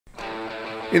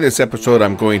In this episode,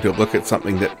 I'm going to look at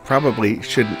something that probably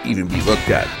shouldn't even be looked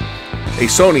at. A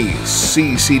Sony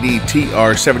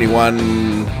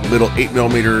CCDTR71 little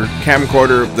 8mm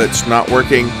camcorder that's not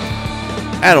working.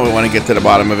 And we want to get to the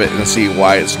bottom of it and see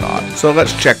why it's not. So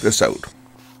let's check this out.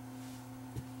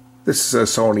 This is a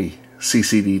Sony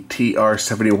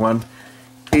CCDTR71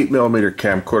 8mm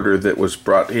camcorder that was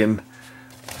brought in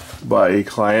by a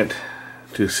client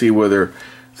to see whether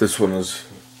this one is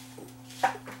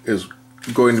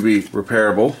going to be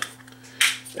repairable,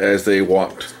 as they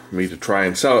want me to try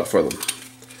and sell it for them.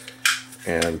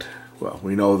 And well,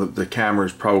 we know that the camera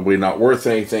is probably not worth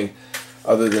anything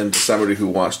other than to somebody who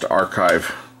wants to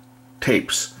archive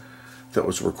tapes that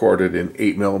was recorded in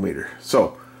 8mm.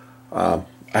 So I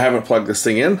haven't plugged this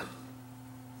thing in,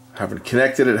 haven't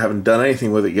connected it, haven't done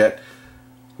anything with it yet.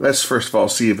 Let's first of all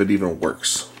see if it even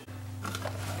works.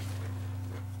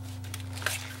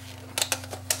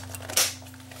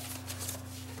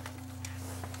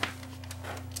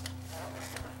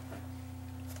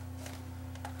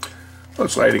 Well,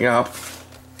 it's lighting up.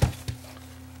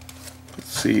 Let's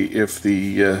see if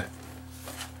the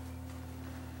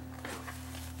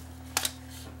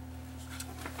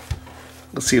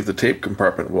tape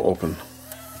compartment will open.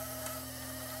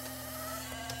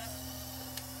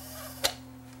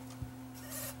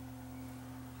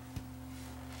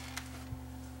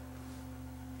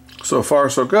 So far,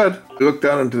 so good. We look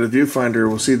down into the viewfinder,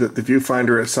 we'll see that the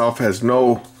viewfinder itself has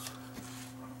no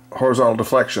horizontal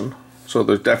deflection. So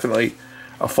there's definitely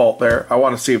a fault there. I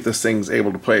want to see if this thing's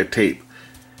able to play a tape.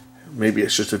 Maybe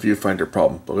it's just a viewfinder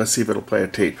problem, but let's see if it'll play a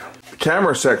tape. The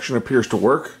camera section appears to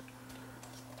work.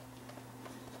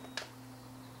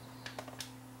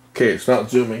 Okay, it's not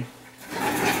zooming.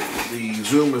 The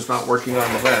zoom is not working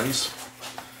on the lens.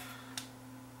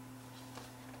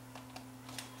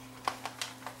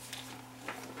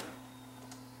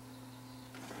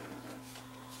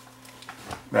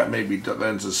 That may be the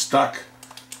lens is stuck.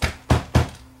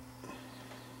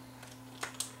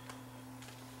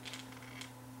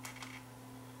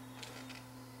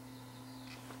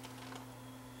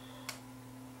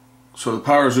 So the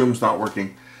power zoom's not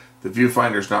working, the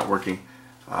viewfinder's not working.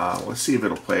 Let's see if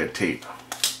it'll play a tape.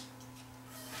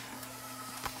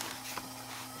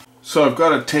 So I've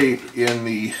got a tape in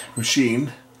the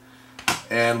machine,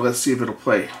 and let's see if it'll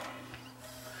play.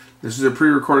 This is a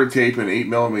pre-recorded tape in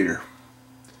 8mm,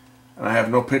 and I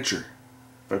have no picture.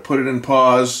 If I put it in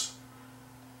pause,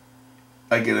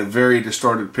 I get a very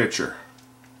distorted picture.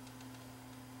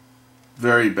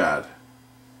 Very bad.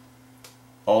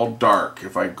 All dark.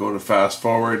 If I go to fast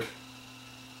forward,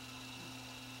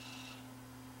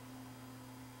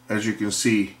 as you can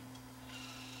see,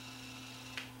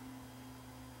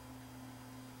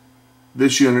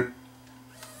 this unit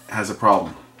has a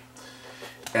problem,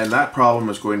 and that problem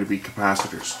is going to be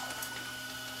capacitors.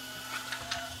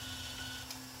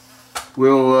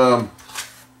 We'll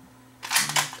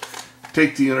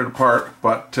take the unit apart,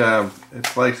 but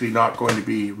it's likely not going to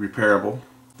be repairable.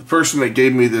 The person that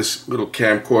gave me this little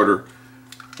camcorder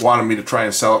wanted me to try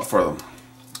and sell it for them,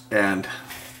 and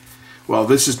well,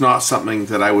 this is not something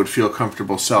that I would feel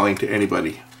comfortable selling to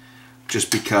anybody,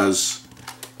 just because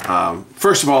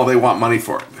first of all, they want money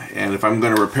for it, and if I'm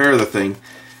going to repair the thing,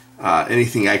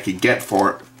 anything I could get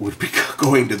for it would be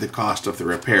going to the cost of the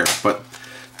repair. But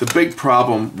the big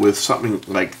problem with something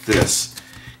like this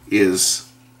is,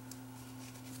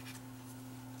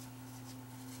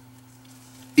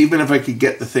 even if I could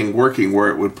get the thing working where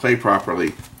it would play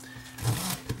properly,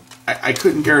 I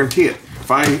couldn't guarantee it.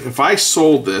 If I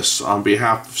sold this on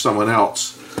behalf of someone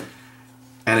else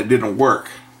and it didn't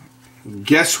work,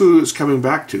 guess who it's coming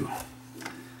back to?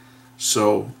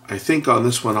 So I think on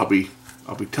this one I'll be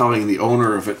telling the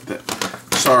owner of it that,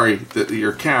 sorry, that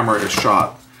your camera is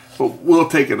shot, but we'll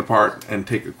take it apart and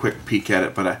take a quick peek at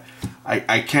it. But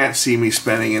I can't see me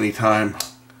spending any time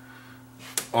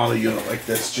on a unit like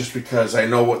this, just because I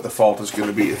know what the fault is going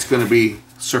to be. It's going to be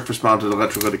surface mounted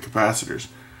electrolytic capacitors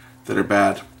that are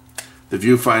bad. The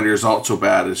viewfinder is also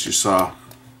bad, as you saw.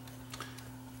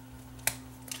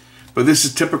 But this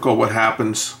is typical what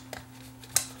happens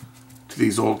to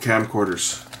these old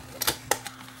camcorders.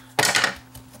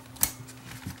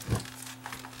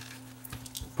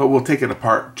 But we'll take it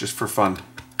apart just for fun.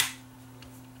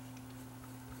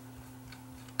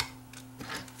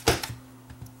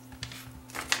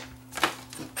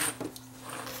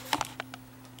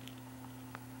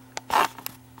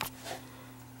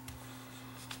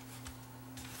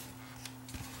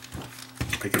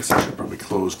 I guess I should probably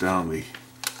close down the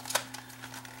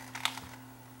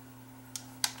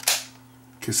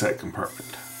cassette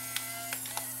compartment.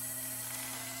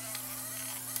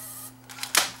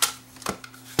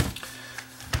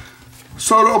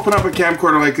 So to open up a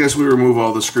camcorder like this, we remove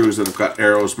all the screws that have got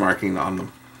arrows marking on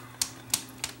them.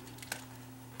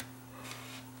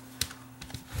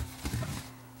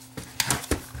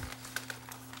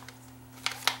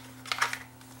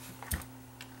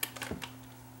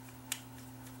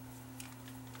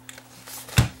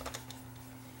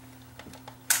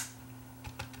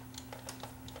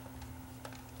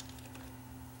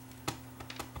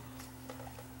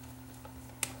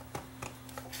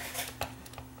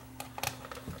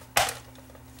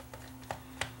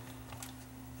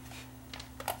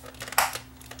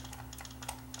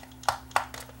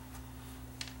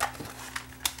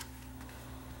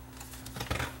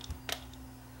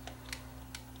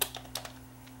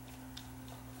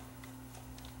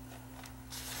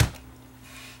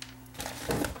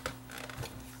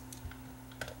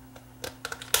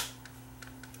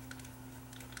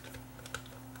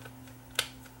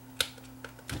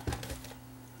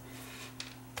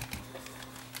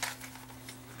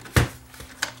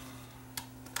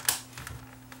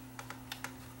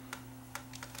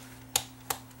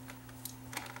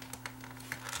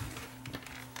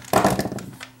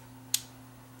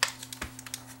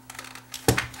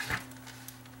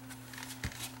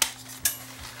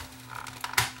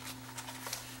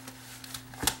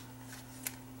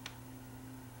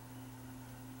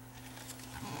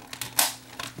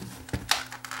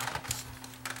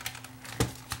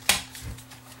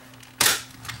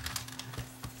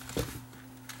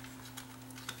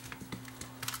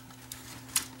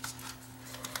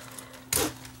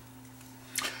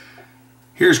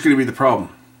 Here's going to be the problem.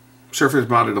 Surface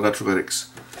mounted electrolytics.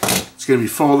 It's going to be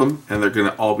full of them and they're going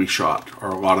to all be shot, or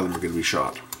a lot of them are going to be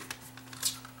shot.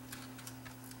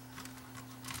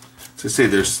 So I say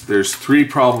there's three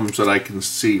problems that I can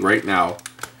see right now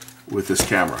with this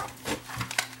camera.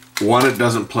 One, it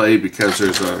doesn't play because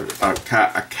there's a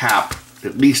cap,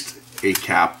 at least a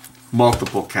cap,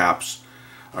 multiple caps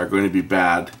are going to be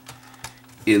bad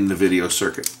in the video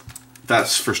circuit.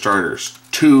 That's for starters.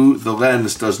 Two, the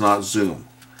lens does not zoom.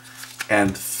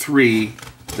 And three,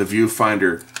 the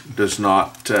viewfinder does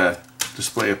not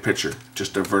display a picture,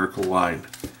 just a vertical line.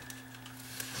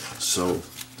 So,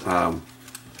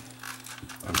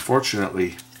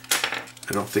 unfortunately,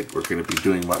 I don't think we're going to be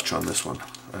doing much on this one.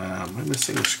 Am I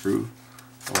missing a screw?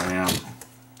 Oh, I am.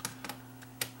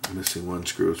 I'm missing one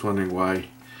screw. I was wondering why.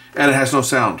 And it has no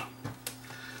sound.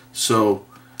 So,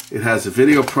 it has a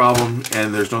video problem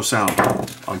and there's no sound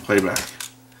on playback.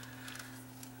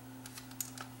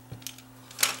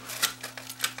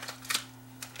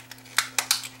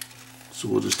 So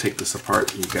we'll just take this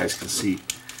apart and you guys can see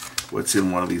what's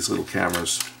in one of these little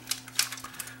cameras.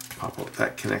 Pop out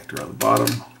that connector on the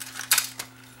bottom.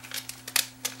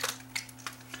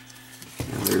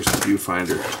 And there's the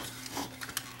viewfinder.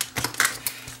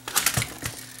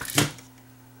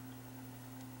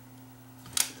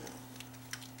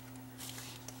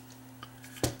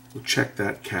 We'll check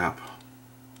that cap.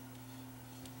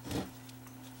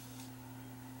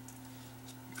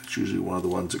 It's usually one of the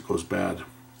ones that goes bad.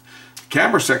 The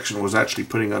camera section was actually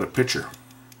putting out a picture.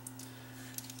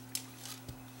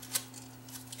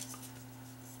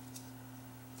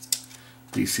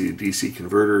 DC to DC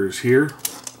converter is here.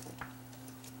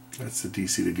 That's the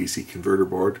DC to DC converter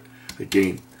board.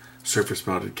 Again, surface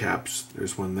mounted caps.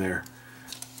 There's one there.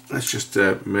 Let's just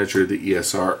measure the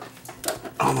ESR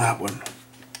on that one.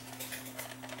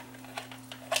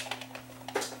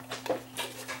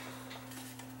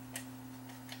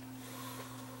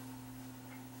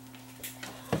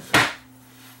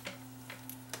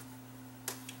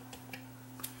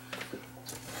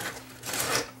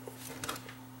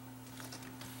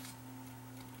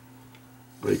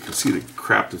 Well, you can see the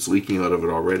crap that's leaking out of it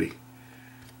already.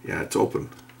 Yeah, it's open.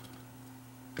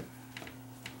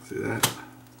 See that?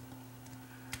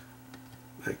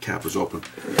 That cap is open.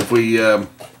 If we, I'll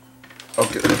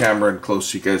get the camera in close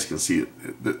so you guys can see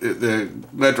it. The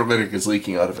electrolytic is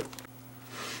leaking out of it.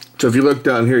 So if you look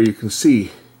down here, you can see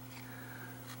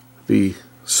the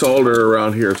solder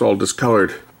around here. It's all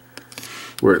discolored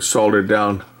where it's soldered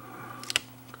down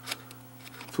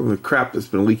from the crap that's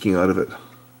been leaking out of it.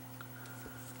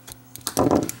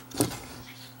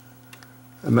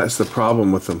 And that's the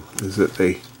problem with them, is that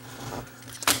they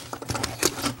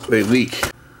leak.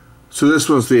 So this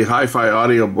was the hi-fi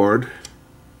audio board.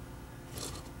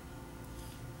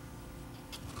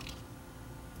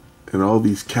 And all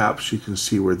these caps, you can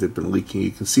see where they've been leaking.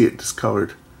 You can see it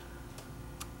discolored.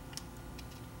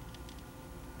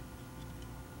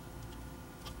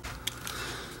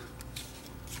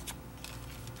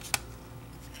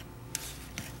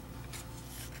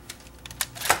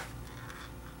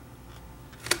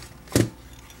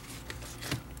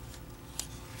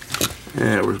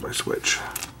 Yeah, where's my switch?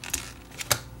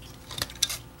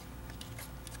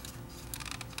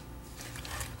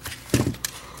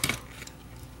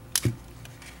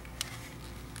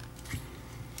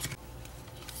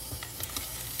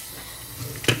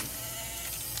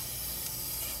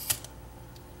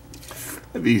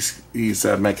 These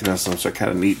mechanisms are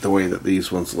kind of neat the way that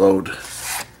these ones load.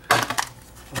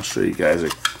 I'll show you guys a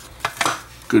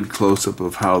good close-up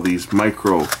of how these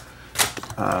micro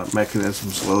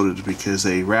mechanisms loaded, because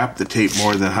they wrap the tape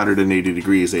more than 180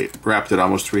 degrees. They wrapped it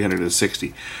almost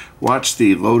 360. Watch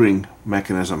the loading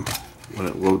mechanism when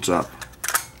it loads up.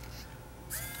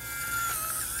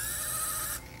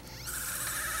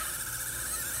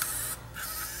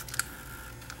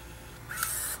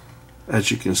 As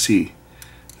you can see,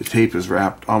 the tape is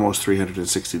wrapped almost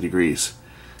 360 degrees.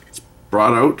 It's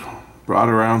brought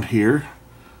around here,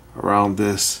 around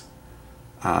this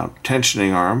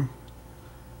tensioning arm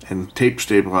and tape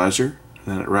stabilizer, and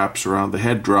then it wraps around the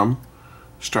head drum,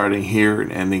 starting here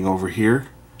and ending over here,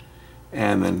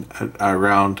 and then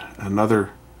around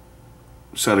another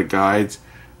set of guides,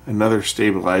 another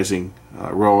stabilizing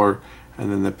roller,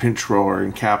 and then the pinch roller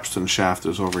and capstan shaft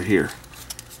is over here.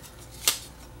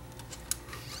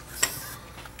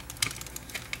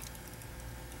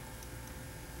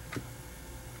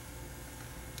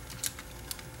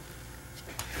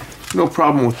 No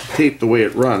problem with the tape the way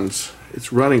it runs.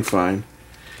 It's running fine.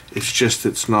 It's just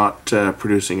it's not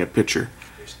producing a picture.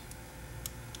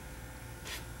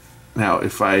 Now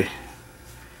if I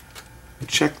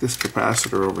check this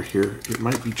capacitor over here, it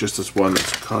might be just this one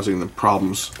that's causing the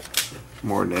problems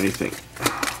more than anything.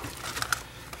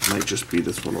 It might just be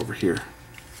this one over here.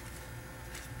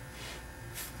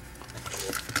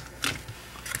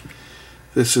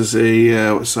 This is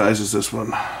a, what size is this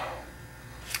one?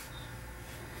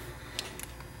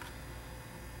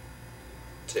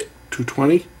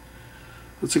 220?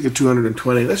 Let's take a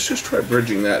 220. Let's just try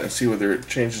bridging that and see whether it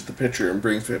changes the picture and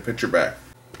brings the picture back.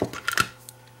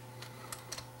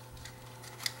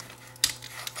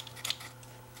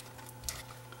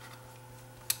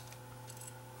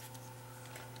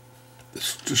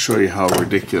 Just to show you how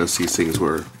ridiculous these things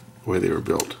were, the way they were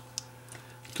built.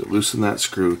 To loosen that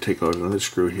screw, take out another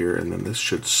screw here, and then this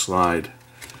should slide.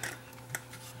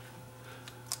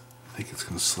 I think it's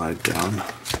going to slide down.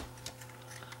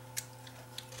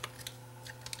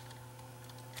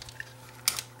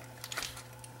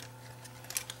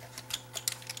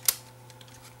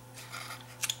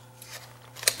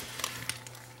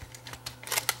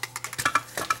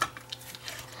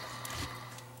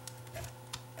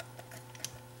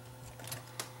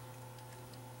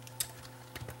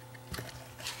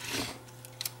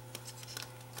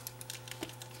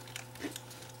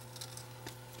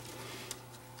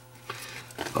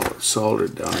 Oh, it's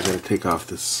soldered down. I gotta take off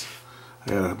this. I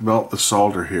gotta melt the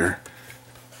solder here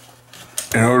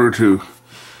in order to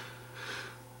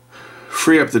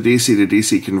free up the DC to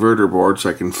DC converter board, so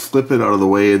I can flip it out of the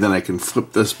way, and then I can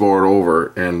flip this board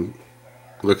over and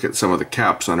look at some of the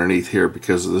caps underneath here,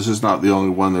 because this is not the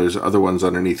only one. There's other ones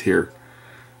underneath here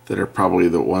that are probably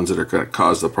the ones that are going to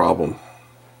cause the problem.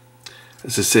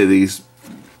 As I say, these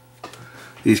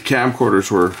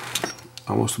camcorders were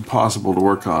almost impossible to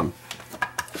work on.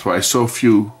 That's why so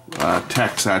few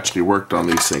techs actually worked on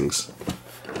these things.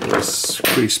 It was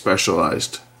pretty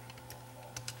specialized.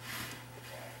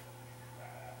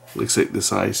 Looks like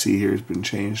this IC here has been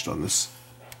changed on this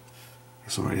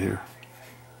one right here.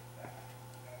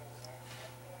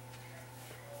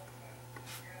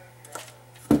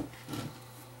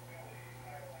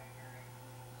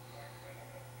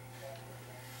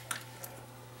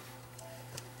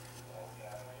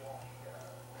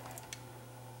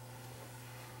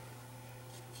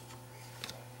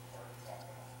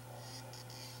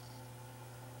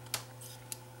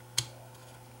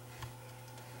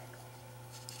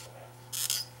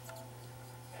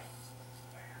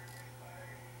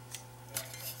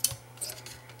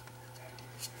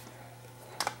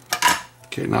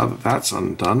 Okay, now that that's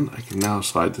undone, I can now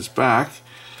slide this back,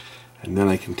 and then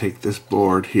I can take this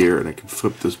board here and I can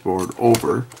flip this board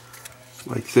over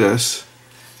like this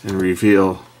and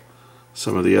reveal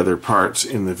some of the other parts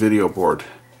in the video board.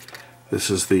 This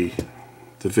is the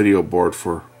video board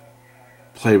for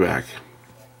playback.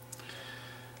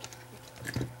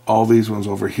 All these ones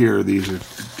over here, these are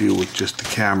to deal with just the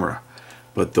camera,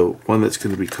 but the one that's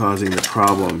going to be causing the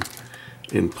problem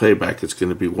in playback, it's going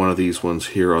to be one of these ones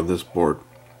here on this board.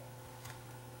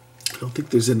 I don't think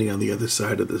there's any on the other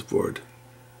side of this board.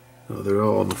 No, they're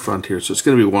all on the front here, so it's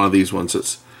going to be one of these ones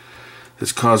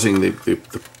that's causing the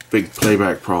big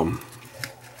playback problem.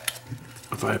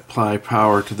 If I apply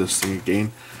power to this thing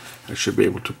again, I should be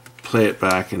able to play it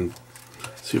back and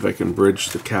see if I can bridge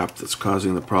the cap that's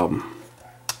causing the problem.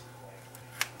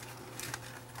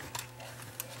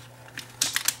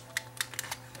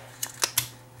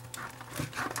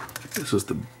 This was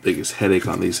the biggest headache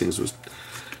on these things, was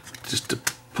just to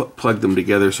plug them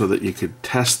together so that you could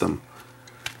test them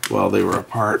while they were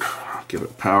apart. I'll give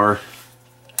it power.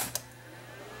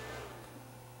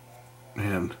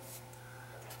 And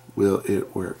will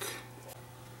it work?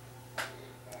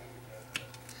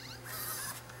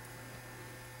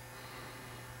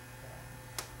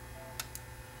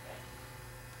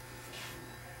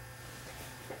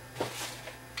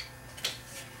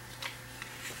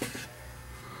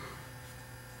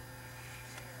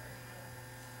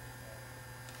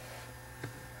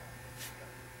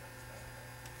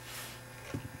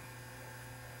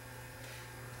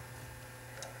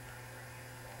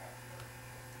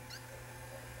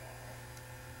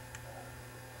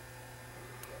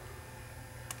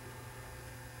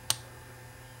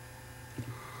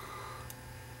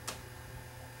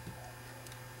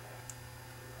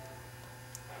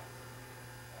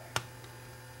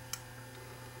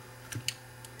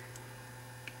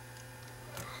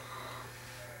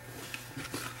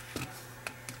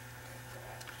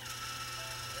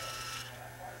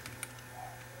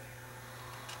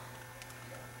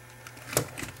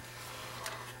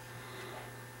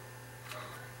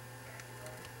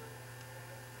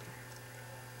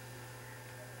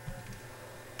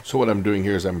 So what I'm doing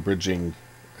here is I'm bridging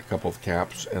a couple of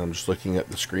caps, and I'm just looking at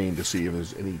the screen to see if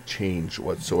there's any change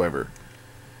whatsoever,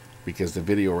 because the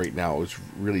video right now is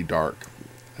really dark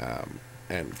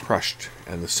and crushed,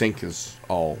 and the sync is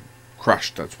all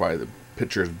crushed. That's why the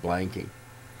picture is blanking.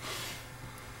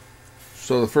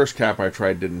 So the first cap I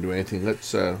tried didn't do anything.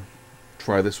 Let's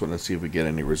try this one and see if we get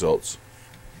any results.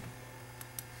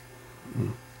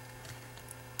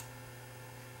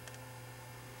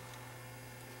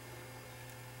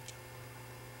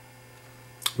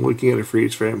 Looking at a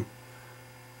freeze frame,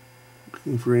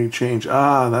 looking for any change.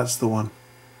 Ah, that's the one.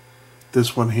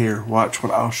 This one here. Watch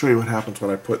what I'll show you what happens when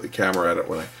I put the camera at it,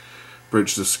 when I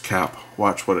bridge this cap.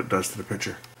 Watch what it does to the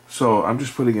picture. So I'm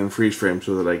just putting in freeze frame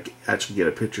so that I actually get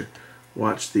a picture.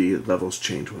 Watch the levels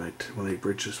change when I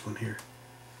bridge this one here.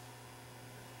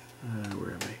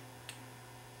 Where am I?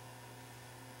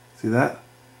 See that?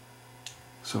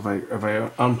 So if I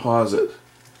unpause it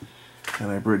and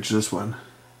I bridge this one,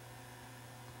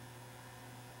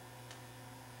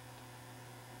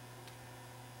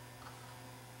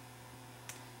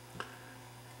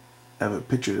 I have a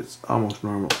picture that's almost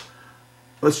normal.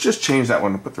 Let's just change that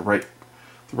one and put the right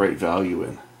value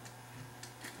in.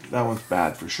 That one's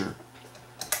bad for sure.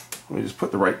 Let me just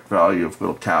put the right value of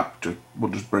little cap. We'll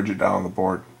just bridge it down on the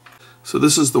board. So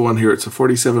this is the one here. It's a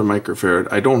 47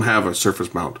 microfarad. I don't have a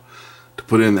surface mount to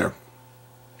put in there,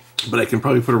 but I can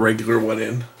probably put a regular one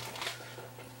in,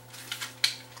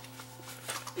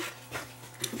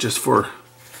 just for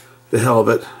the hell of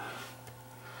it.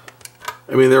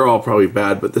 I mean, they're all probably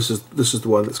bad, but this is the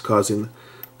one that's causing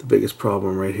the biggest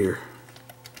problem right here.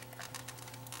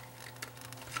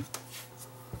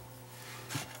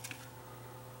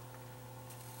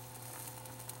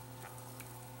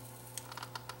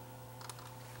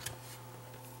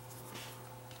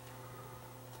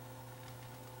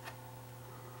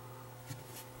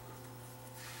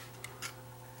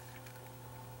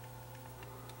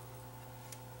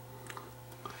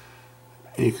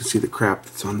 And you can see the crap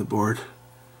that's on the board.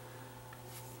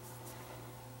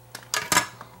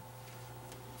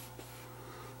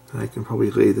 And I can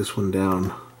probably lay this one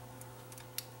down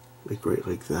right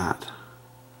like that.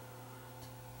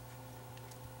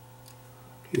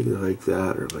 Either like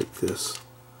that or like this.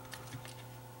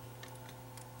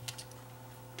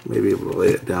 Maybe able to lay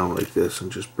it down like this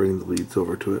and just bring the leads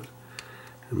over to it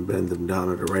and bend them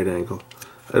down at a right angle.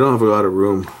 I don't have a lot of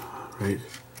room, right?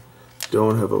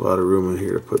 Don't have a lot of room in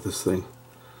here to put this thing.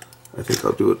 I think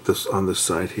I'll do it on this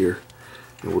side here,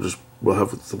 and we'll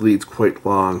have the leads quite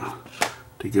long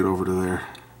to get over to there.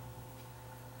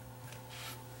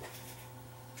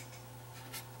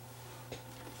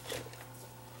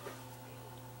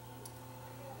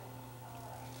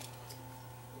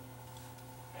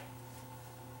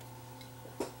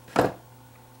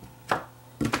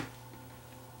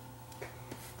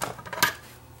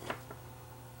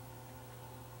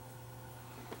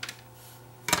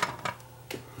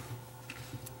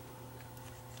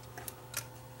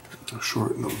 I'll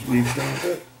shorten those leads down a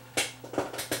bit.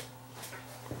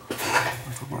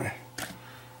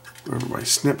 Wherever my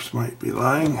snips might be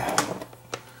lying.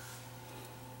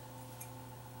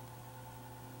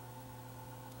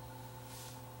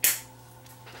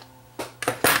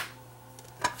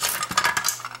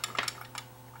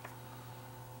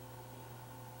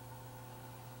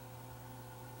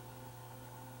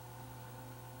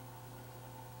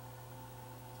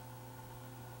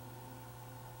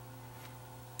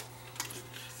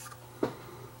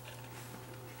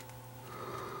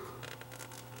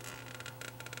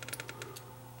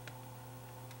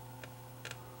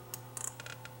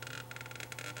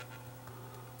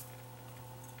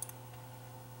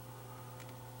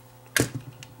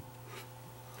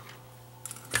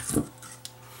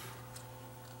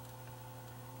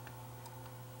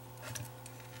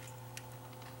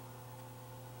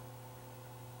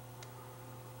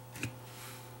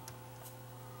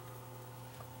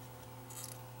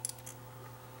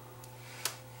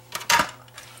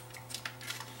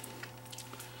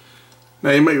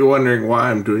 Now you might be wondering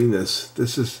why I'm doing this.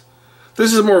 This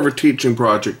is more of a teaching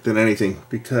project than anything,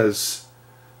 because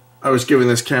I was given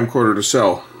this camcorder to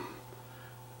sell.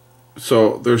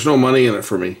 So there's no money in it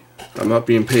for me. I'm not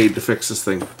being paid to fix this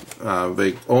thing.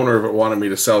 The owner of it wanted me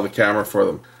to sell the camera for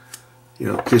them. You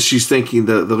know, because she's thinking,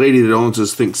 the lady that owns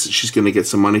this thinks that she's going to get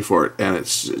some money for it. And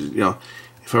it's, you know,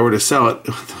 if I were to sell it,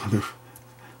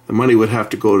 the money would have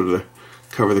to go to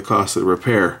cover the cost of the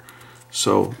repair.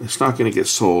 So it's not going to get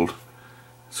sold.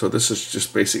 So this is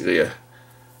just basically a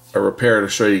repair to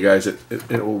show you guys it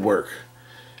will work.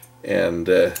 And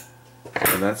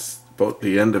that's about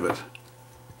the end of it.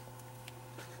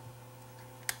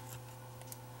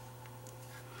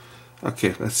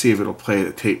 Okay, let's see if it'll play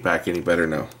the tape back any better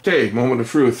now. Okay, moment of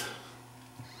truth.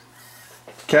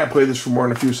 Can't play this for more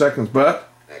than a few seconds, but...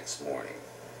 Next morning.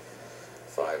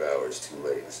 5 hours too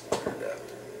late, as it turned out.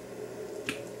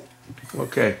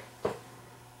 Okay.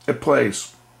 It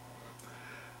plays.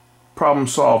 Problem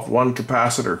solved. One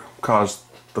capacitor caused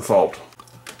the fault.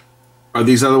 Are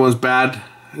these other ones bad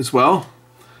as well?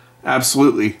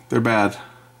 Absolutely, they're bad.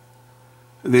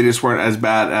 They just weren't as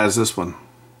bad as this one.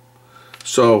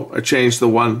 So I changed the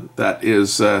one that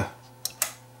is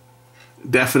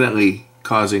definitely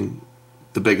causing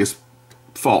the biggest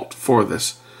fault for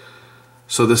this.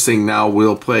 So this thing now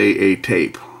will play a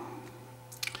tape.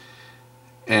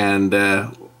 And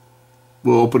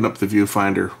we'll open up the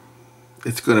viewfinder.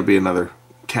 It's going to be another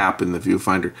cap in the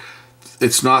viewfinder.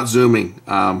 It's not zooming.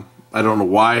 I don't know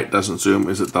why it doesn't zoom.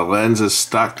 Is it the lens is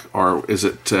stuck, or is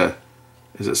it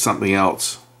something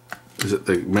else? Is it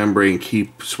the membrane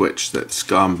key switch that's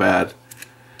gone bad?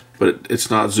 But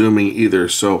it's not zooming either.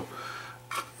 So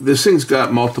this thing's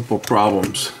got multiple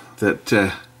problems that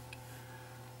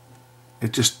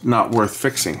it's just not worth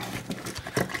fixing.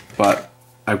 But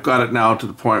I've got it now to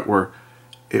the point where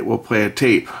it will play a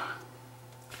tape.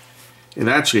 It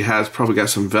actually has probably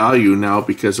got some value now,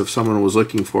 because if someone was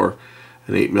looking for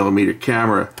an 8mm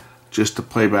camera just to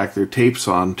play back their tapes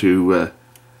on to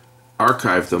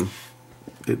archive them,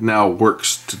 it now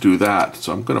works to do that.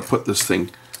 So I'm going to put this thing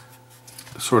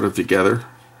sort of together,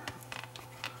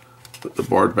 put the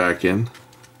board back in,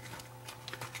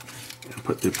 and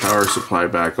put the power supply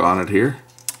back on it here.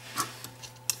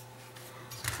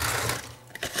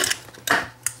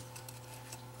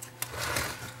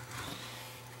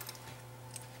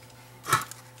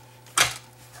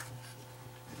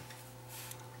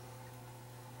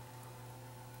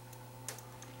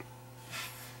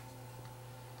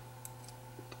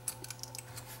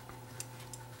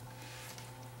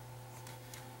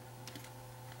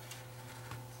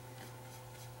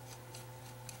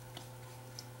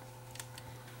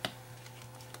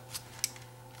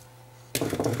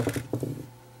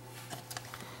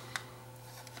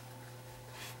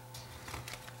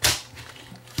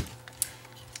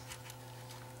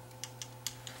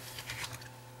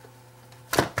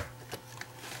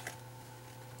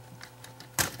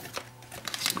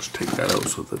 Just take that out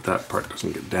so that that part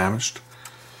doesn't get damaged.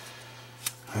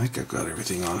 I think I've got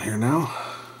everything on here now.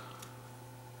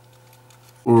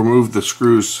 We'll remove the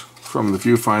screws from the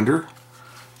viewfinder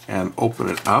and open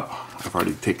it up. I've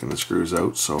already taken the screws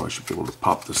out, so I should be able to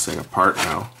pop this thing apart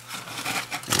now.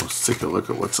 And we'll take a look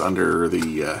at what's under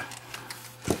the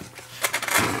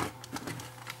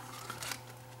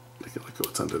take a look at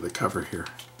what's under the cover here.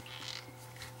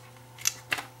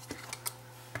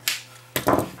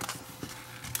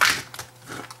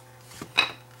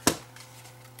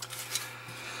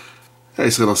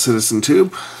 Nice little citizen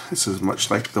tube. This is much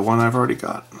like the one I've already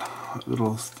got. A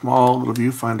little small little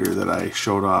viewfinder that I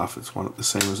showed off. It's one the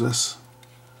same as this.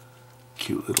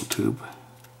 Cute little tube.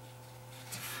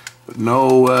 But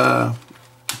no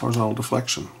horizontal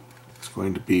deflection. It's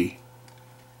going to be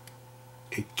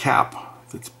a cap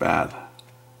that's bad.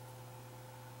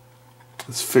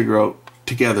 Let's figure out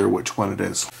together which one it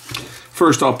is.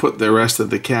 First, I'll put the rest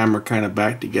of the camera kind of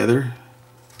back together,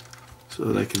 so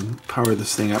that I can power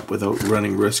this thing up without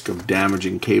running risk of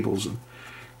damaging cables and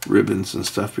ribbons and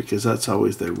stuff, because that's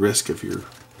always the risk if you're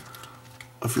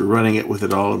running it with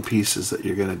it all in pieces, that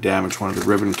you're going to damage one of the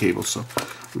ribbon cables. So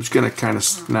I'm just going to kind of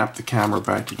snap the camera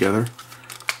back together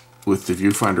with the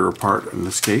viewfinder apart in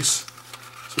this case.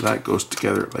 So that goes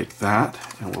together like that,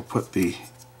 and we'll put the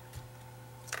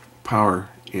power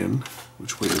in.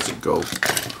 Which way does it go?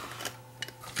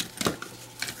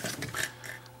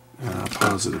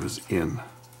 Positive is in.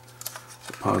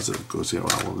 The positive goes in.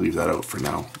 Well, we'll leave that out for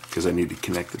now because I need to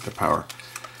connect it to power.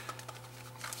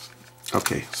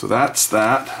 Okay, so that's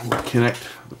that. We'll connect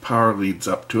the power leads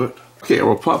up to it. Okay,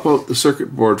 we'll pop out the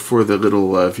circuit board for the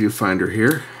little viewfinder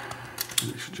here.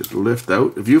 You should just lift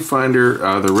out. The viewfinder,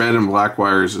 the red and black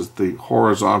wires is the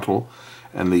horizontal,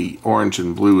 and the orange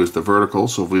and blue is the vertical.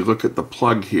 So if we look at the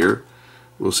plug here,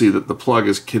 we'll see that the plug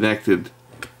is connected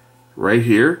right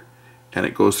here, and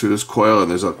it goes through this coil, and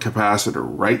there's a capacitor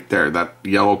right there, that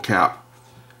yellow cap.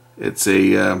 It's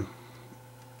a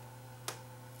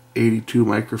 82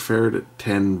 microfarad at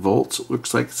 10 volts. It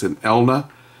looks like it's an ELNA,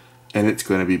 and it's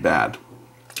going to be bad.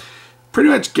 Pretty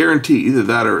much guarantee either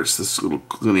that or it's this little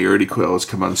linearity coil has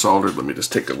come unsoldered. Let me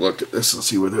just take a look at this and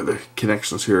see whether the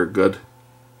connections here are good.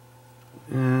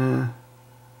 Yeah,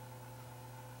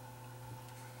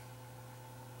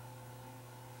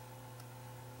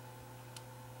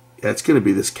 it's going to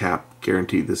be this cap.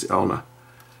 Guaranteed this ELNA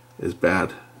is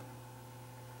bad.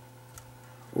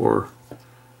 Or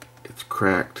it's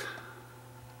cracked.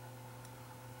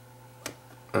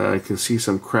 I can see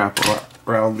some crap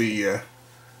around the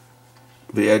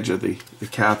edge of the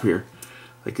cap here,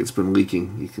 like it's been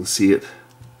leaking. You can see it.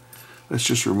 Let's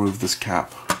just remove this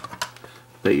cap. I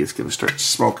bet it's going to start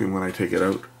smoking when I take it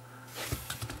out.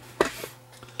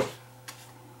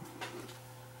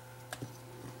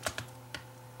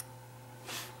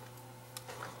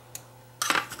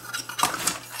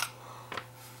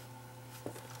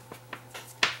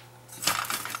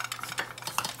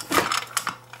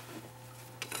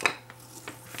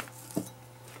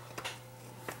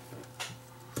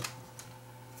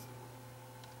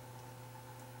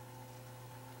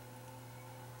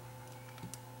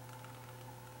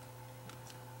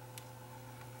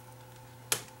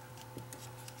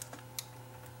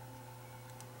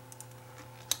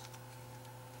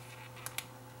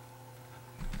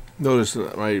 Notice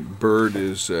that my bird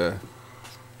is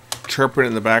chirping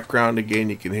in the background. Again,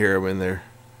 you can hear him in there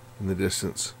in the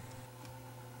distance.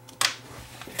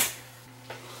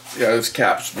 Yeah, this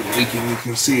cap's been leaking. You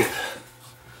can see it.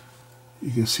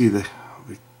 You can see the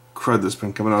crud that's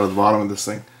been coming out of the bottom of this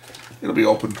thing. It'll be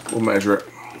open. We'll measure it.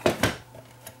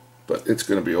 But it's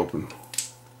going to be open.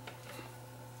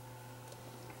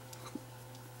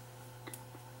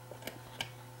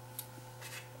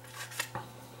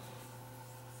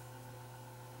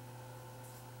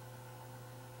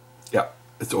 Yeah,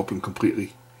 it's open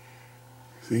completely.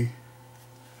 See?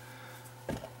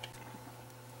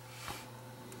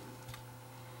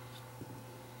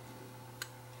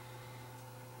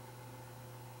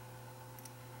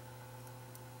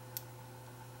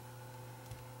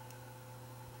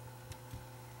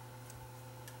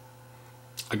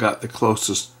 I got the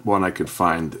closest one I could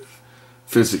find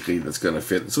physically that's going to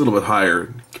fit. It's a little bit higher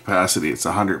in capacity. It's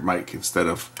 100 mic instead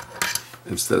of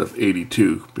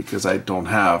 82, because I don't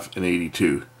have an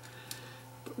 82.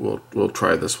 But we'll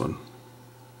try this one.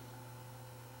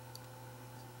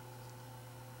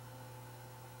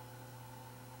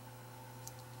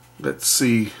 Let's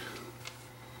see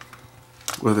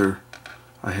whether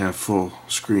I have full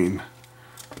screen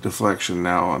deflection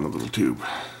now on the little tube.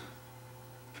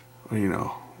 Well, you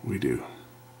know, we do.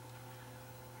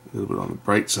 A little bit on the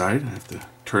bright side. I have to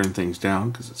turn things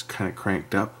down because it's kind of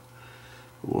cranked up.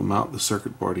 But we'll mount the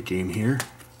circuit board again here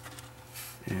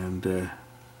and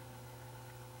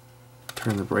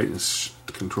turn the brightness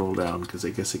control down, because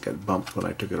I guess it got bumped when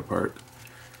I took it apart.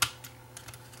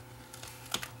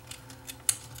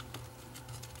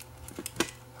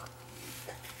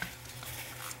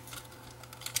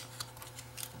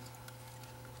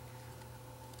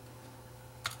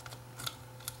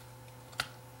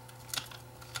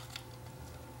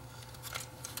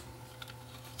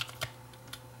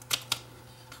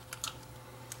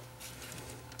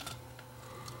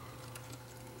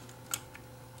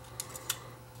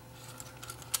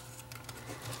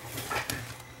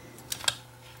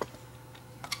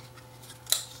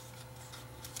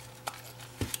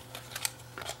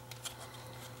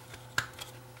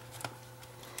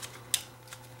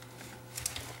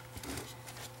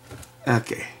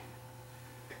 Okay,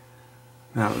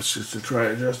 now it's just to try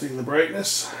adjusting the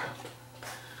brightness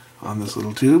on this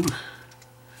little tube.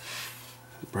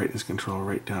 The brightness control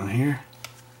right down here.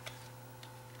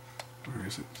 Where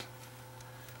is it?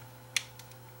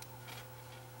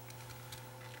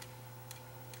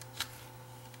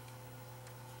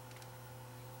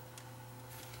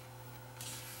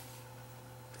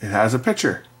 It has a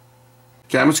picture.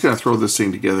 Okay, I'm just going to throw this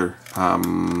thing together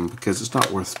because it's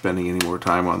not worth spending any more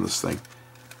time on this thing.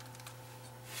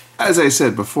 As I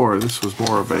said before, this was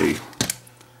more of a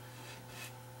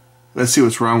let's see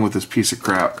what's wrong with this piece of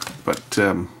crap, but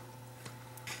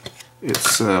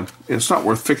it's not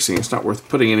worth fixing. It's not worth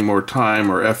putting any more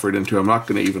time or effort into. I'm not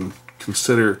going to even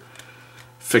consider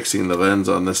fixing the lens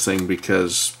on this thing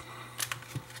because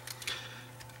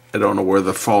I don't know where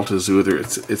the fault is, whether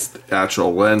it's the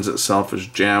actual lens itself is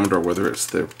jammed or whether it's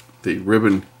the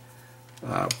ribbon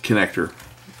connector.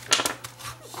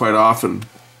 Quite often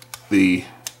the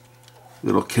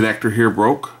little connector here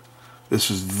broke.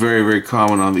 This is very, very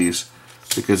common on these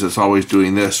because it's always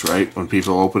doing this, right? When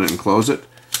people open it and close it.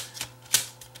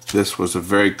 This was a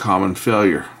very common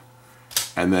failure.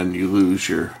 And then you lose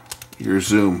your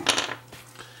zoom.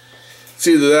 It's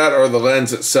either that or the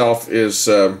lens itself is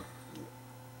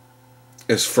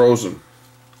frozen.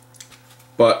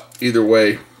 But either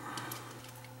way,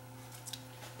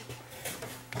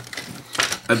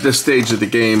 at this stage of the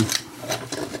game,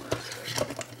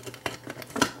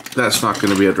 that's not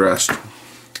going to be addressed.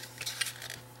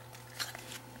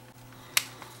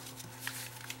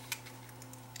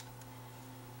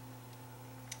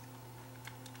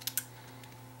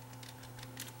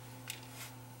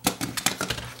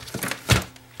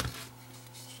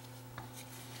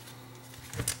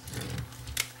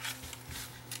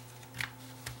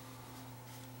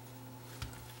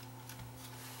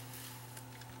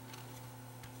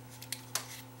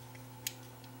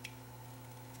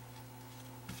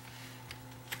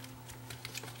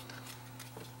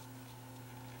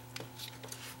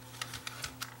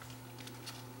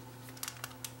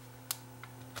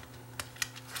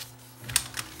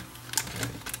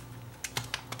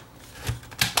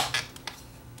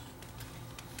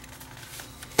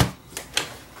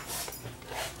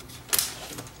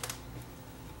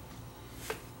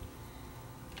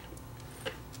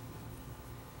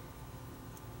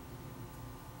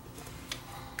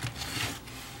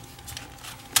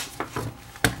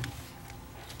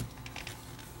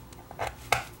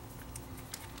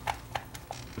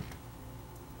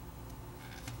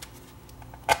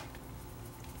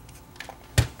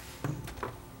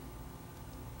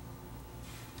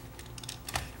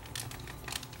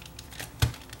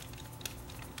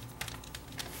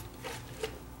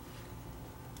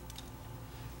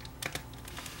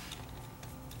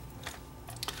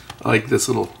 I like this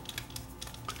little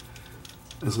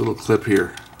clip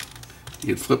here.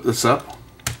 You can flip this up.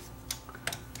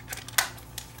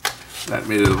 That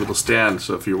made it a little stand,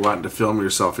 so if you're wanting to film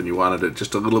yourself and you wanted it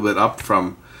just a little bit up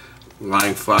from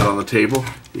lying flat on the table,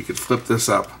 you could flip this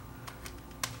up,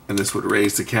 and this would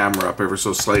raise the camera up ever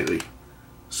so slightly,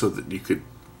 so that you could,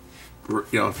 you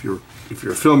know, if you're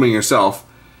filming yourself,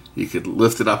 you could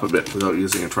lift it up a bit without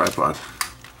using a tripod.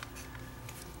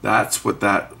 That's what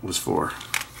that was for.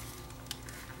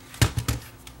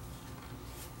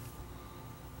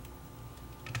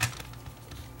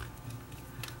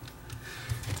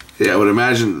 Yeah, I would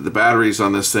imagine that the batteries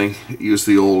on this thing use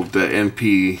the old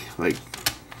NP like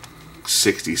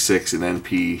 66 and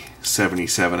NP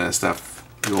 77 and stuff,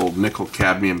 the old nickel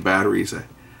cadmium batteries.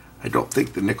 I don't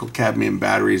think the nickel cadmium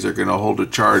batteries are going to hold a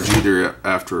charge either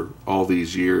after all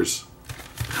these years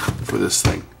for this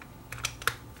thing.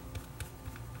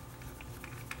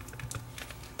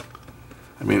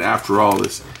 I mean, after all,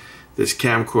 this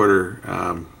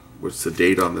camcorder, what's the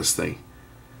date on this thing?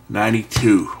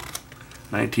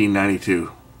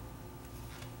 1992.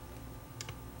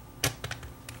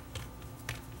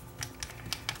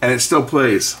 And it still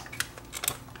plays.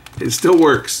 It still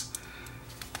works.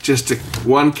 Just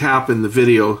one cap in the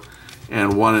video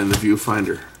and one in the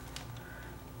viewfinder.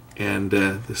 And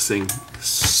this thing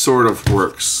sort of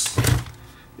works.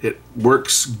 It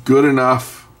works good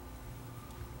enough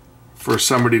for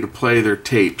somebody to play their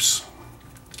tapes,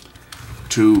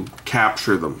 to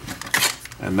capture them.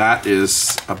 And that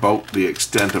is about the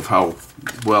extent of how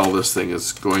well this thing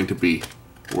is going to be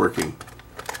working.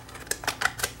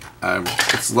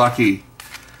 It's lucky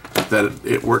that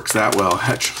it works that well,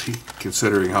 actually,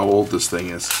 considering how old this thing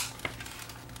is.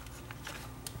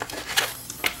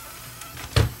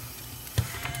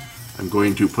 I'm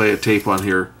going to play a tape on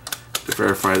here to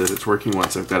verify that it's working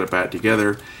once I've got it back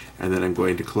together, and then I'm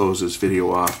going to close this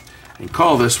video off and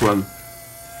call this one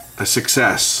a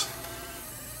success.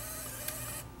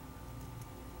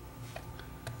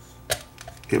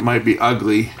 It might be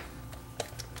ugly,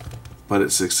 but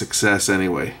it's a success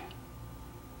anyway.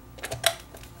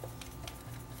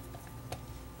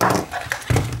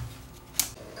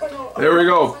 There we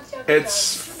go.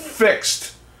 It's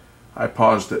fixed. I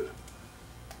paused it.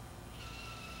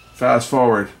 Fast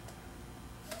forward.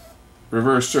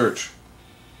 Reverse search.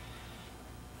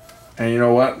 And you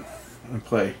know what? And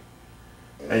play.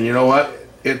 And you know what?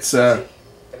 It's good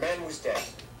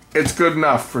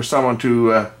enough for someone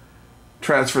to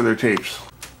transfer their tapes.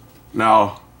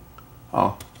 Now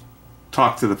I'll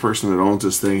talk to the person that owns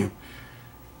this thing,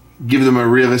 give them a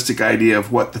realistic idea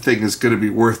of what the thing is going to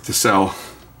be worth to sell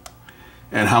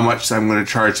and how much I'm going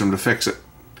to charge them to fix it,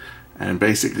 And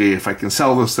basically, if I can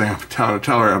sell this thing, I'm down to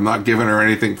tell her I'm not giving her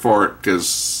anything for it,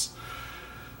 because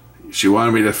she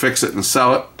wanted me to fix it and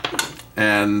sell it.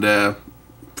 And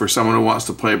for someone who wants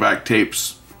to play back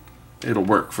tapes, it'll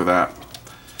work for that.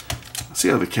 Let's see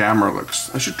how the camera looks.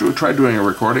 I should try doing a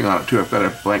recording on it too. I've got a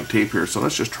blank tape here, so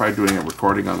let's just try doing a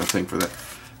recording on the thing for the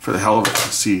hell of it,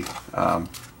 to see how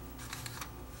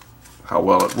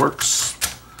well it works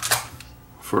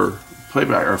for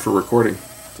playback or for recording.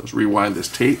 So let's rewind this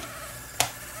tape.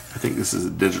 I think this is a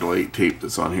digital 8 tape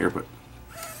that's on here, but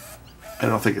I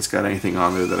don't think it's got anything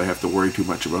on there that I have to worry too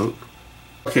much about.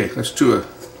 Okay, let's do a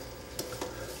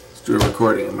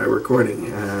recording. Am I recording?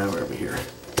 Where are we here?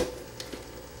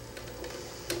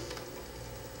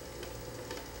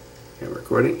 I'm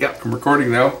recording. Yep, I'm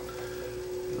recording now.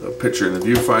 A picture in the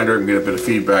viewfinder. I'm getting a bit of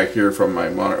feedback here from my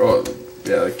monitor. Oh,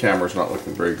 yeah, the camera's not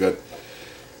looking very good.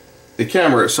 The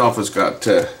camera itself has got,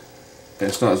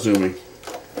 it's not zooming.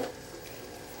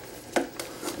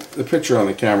 The picture on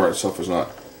the camera itself is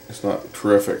not, it's not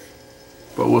terrific,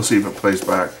 but we'll see if it plays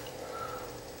back.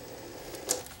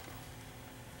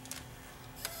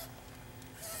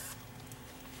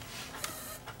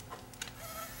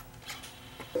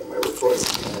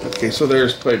 Okay, so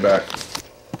there's playback.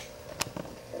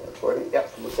 I'm recording? Yep,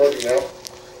 I'm recording now. A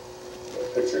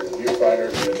picture in the viewfinder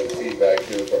and then the feedback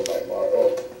too from my monitor. Oh,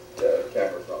 yeah, the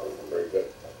camera's not looking very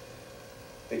good.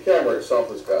 The camera itself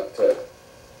has got,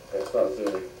 it's not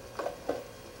zooming.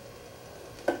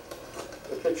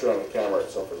 The picture on the camera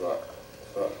itself is not,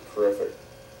 it's not terrific,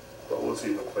 but we'll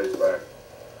see if it plays back.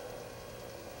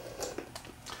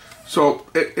 So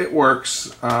it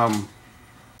works.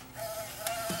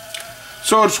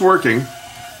 So it's working.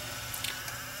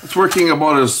 It's working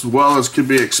about as well as could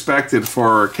be expected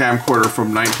for a camcorder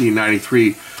from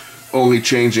 1993, only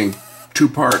changing 2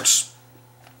 parts.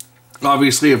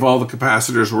 Obviously, if all the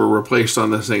capacitors were replaced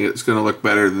on this thing, it's going to look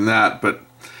better than that. But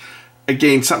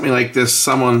again, something like this,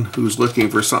 someone who's looking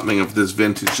for something of this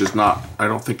vintage is not, I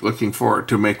don't think, looking for it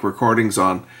to make recordings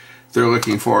on. They're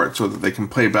looking for it so that they can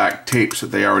play back tapes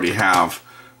that they already have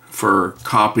for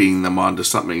copying them onto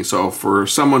something. So for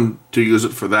someone to use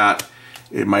it for that,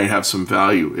 it might have some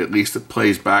value. At least it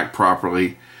plays back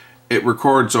properly. It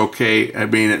records okay. I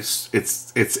mean, it's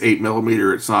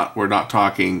 8mm. It's not, we're not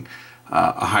talking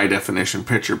a high definition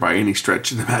picture by any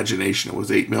stretch of the imagination. It was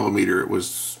 8mm. It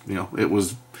was, you know, it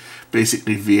was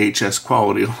basically VHS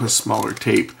quality on a smaller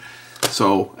tape.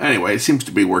 So anyway, it seems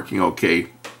to be working okay.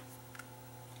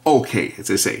 Okay,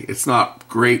 as I say, it's not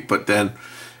great, but then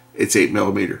it's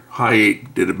 8mm. High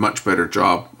 8 did a much better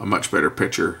job, a much better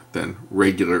picture than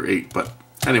regular 8. But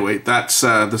anyway, that's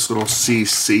this little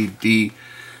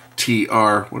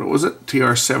CCDTR, what was it?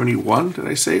 TR71, did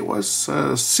I say it was?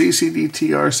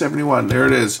 CCDTR71, there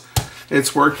it is.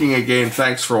 It's working again.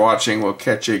 Thanks for watching. We'll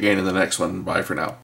catch you again in the next one. Bye for now.